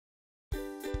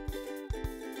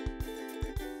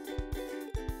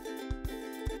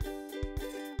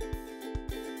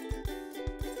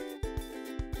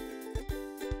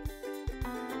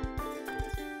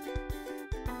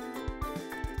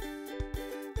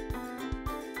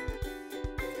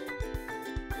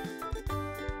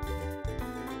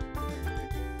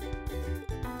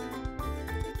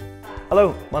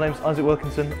Hello, my name's Isaac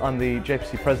Wilkinson. I'm the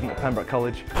JPC President at Pembroke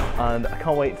College, and I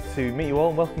can't wait to meet you all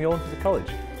and welcome you all into the college.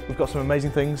 We've got some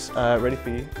amazing things ready for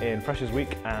you in Freshers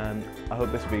Week, and I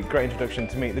hope this will be a great introduction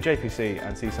to meet the JPC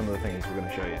and see some of the things we're going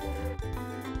to show you.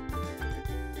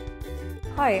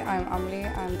 Hi, I'm Amelie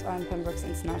and I'm Pembroke's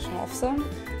International Officer.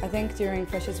 I think during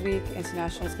Freshers Week,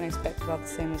 internationals can expect about the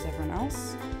same as everyone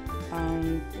else.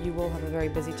 You will have a very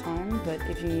busy time, but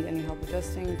if you need any help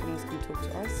adjusting, you can always come talk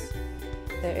to us.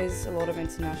 There is a lot of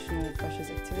international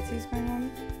Freshers activities going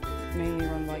on, mainly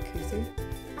run by KUSU.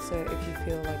 So if you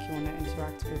feel like you want to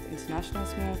interact with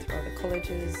internationals more through other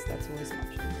colleges, that's always an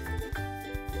option.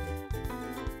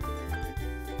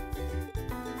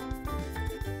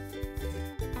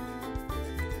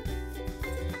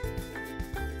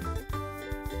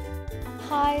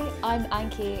 Hi, I'm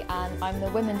Anki and I'm the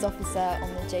Women's Officer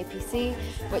on the JPC,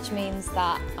 which means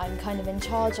that I'm kind of in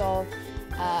charge of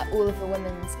all of the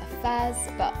women's affairs,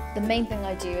 but the main thing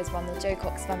I do is run the Jo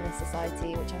Cox Feminist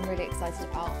Society, which I'm really excited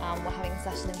about, and we're having a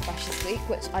session in Freshers Week,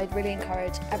 which I'd really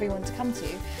encourage everyone to come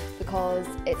to because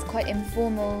it's quite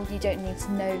informal, you don't need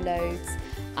to know loads,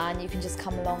 and you can just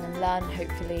come along and learn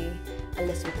hopefully a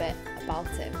little bit about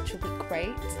it, which will be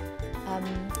great.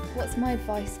 What's my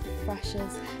advice for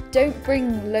freshers? Don't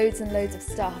bring loads and loads of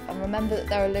stuff, and remember that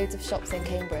there are loads of shops in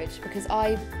Cambridge, because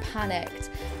I panicked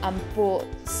and bought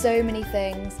so many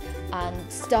things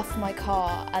and stuffed my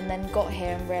car and then got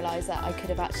here and realised that I could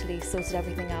have actually sorted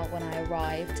everything out when I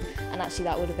arrived, and actually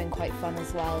that would have been quite fun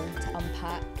as well to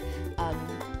unpack.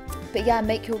 But yeah,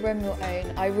 make your room your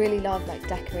own. I really love like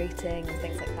decorating and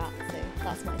things like that, so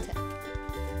that's my tip.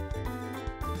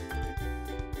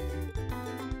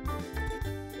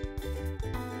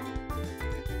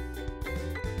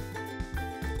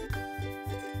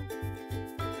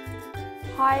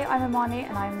 Hi, I'm Imani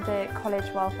and I'm the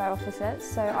College Welfare Officer.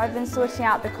 So I've been sorting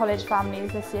out the college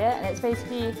families this year, and it's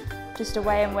basically just a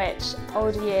way in which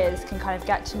older years can kind of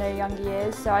get to know younger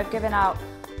years. So I've given out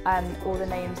all the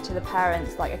names to the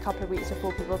parents like a couple of weeks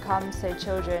before people come, so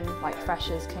children, like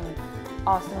freshers, can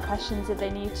ask them questions if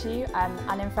they need to.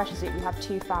 And in Freshers Week we have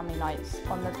 2 family nights,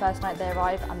 on the first night they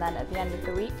arrive and then at the end of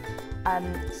the week.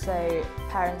 So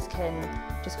parents can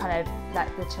just kind of let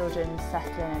the children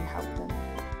settle in and help them.